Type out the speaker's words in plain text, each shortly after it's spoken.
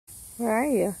Where are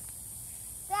you?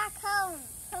 Back home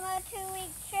from a 2-week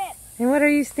trip. And what are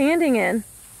you standing in?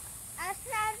 A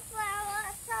sunflower.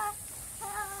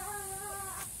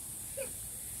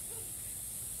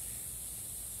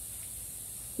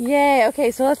 Yay,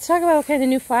 okay, so let's talk about what kind of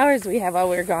new flowers we have while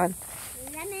we're gone.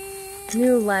 Lemon.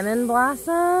 New lemon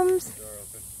blossoms.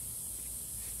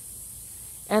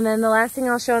 And then the last thing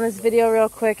I'll show in this video real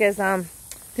quick is,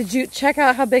 did you check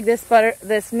out how big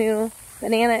this new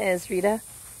banana is, Rita?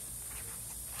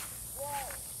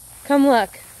 Whoa. Come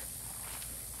look.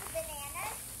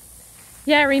 Banana?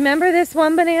 Yeah, remember this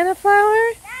one banana flower?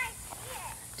 Yeah, I see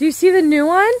it. Do you see the new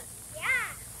one? Yeah.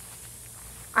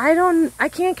 I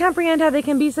can't comprehend how they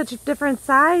can be such different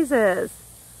sizes.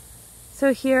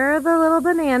 So here are the little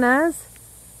bananas.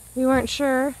 We weren't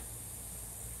sure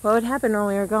what would happen when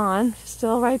we were gone.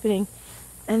 Still ripening.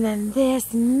 And then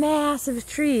this massive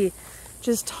tree,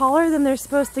 just taller than they're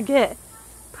supposed to get,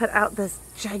 put out this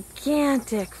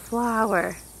gigantic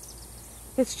flower.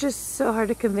 It's just so hard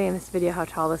to convey in this video how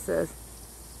tall this is.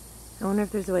 I wonder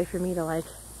if there's a way for me to like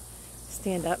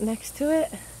stand up next to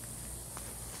it.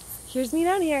 Here's me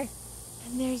down here,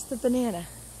 and there's the banana.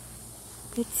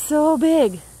 It's so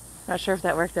big. Not sure if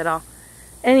that worked at all.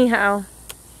 Anyhow,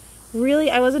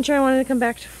 really, I wasn't sure I wanted to come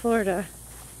back to Florida.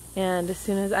 And as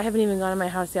soon as, I haven't even gone to my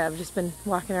house yet. I've just been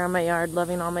walking around my yard,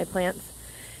 loving all my plants,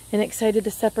 and excited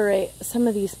to separate some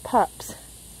of these pups.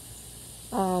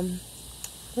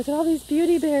 Look at all these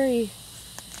beauty berry.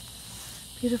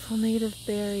 Beautiful native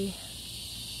berry.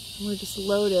 And we're just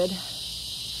loaded.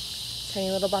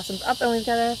 Tiny little blossoms up, and we've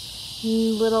got a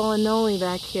little anole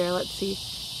back here. Let's see.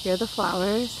 Here are the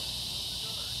flowers.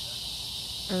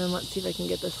 And then let's see if I can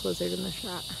get this lizard in the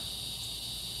shot.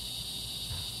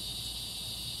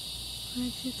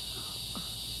 Where'd you go?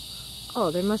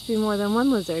 Oh, there must be more than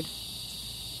one lizard.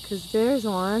 Because there's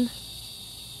one.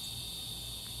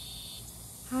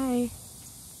 Hi.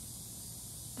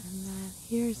 And then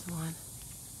here's one.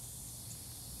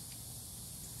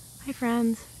 Hi,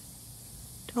 friends.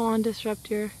 Don't want to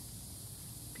disrupt your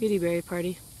beauty berry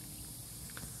party.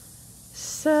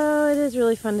 So it is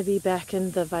really fun to be back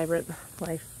in the vibrant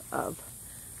life of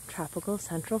tropical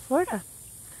Central Florida.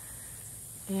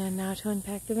 And now to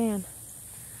unpack the van.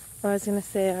 I was going to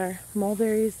say our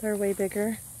mulberries are way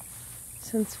bigger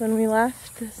since when we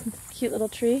left. This cute little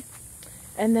tree.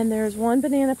 And then there's one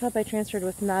banana pup I transferred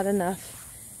with not enough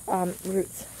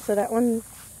roots. So that one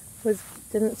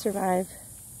didn't survive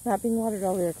not being watered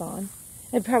while we were gone.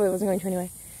 It probably wasn't going to anyway.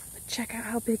 But check out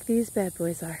how big these bad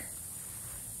boys are.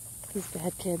 These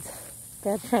bad kids.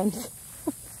 Bad friends.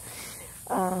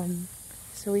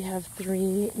 So we have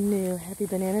 3 new happy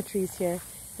banana trees here.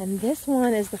 And this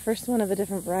one is the first one of a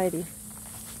different variety.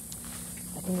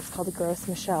 I think it's called the Gross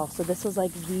Michelle. So this was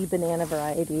like the banana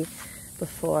variety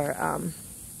before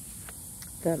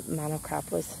the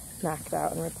monocrop was knocked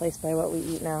out and replaced by what we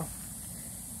eat now.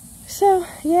 So,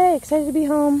 yay, excited to be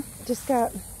home. Just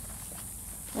got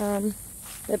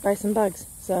bit by some bugs.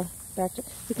 So,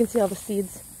 you can see all the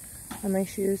seeds on my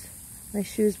shoes. My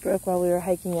shoes broke while we were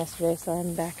hiking yesterday, so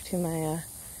I'm back to my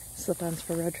slip-ons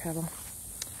for road travel.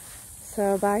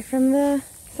 So bye from the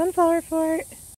sunflower fort.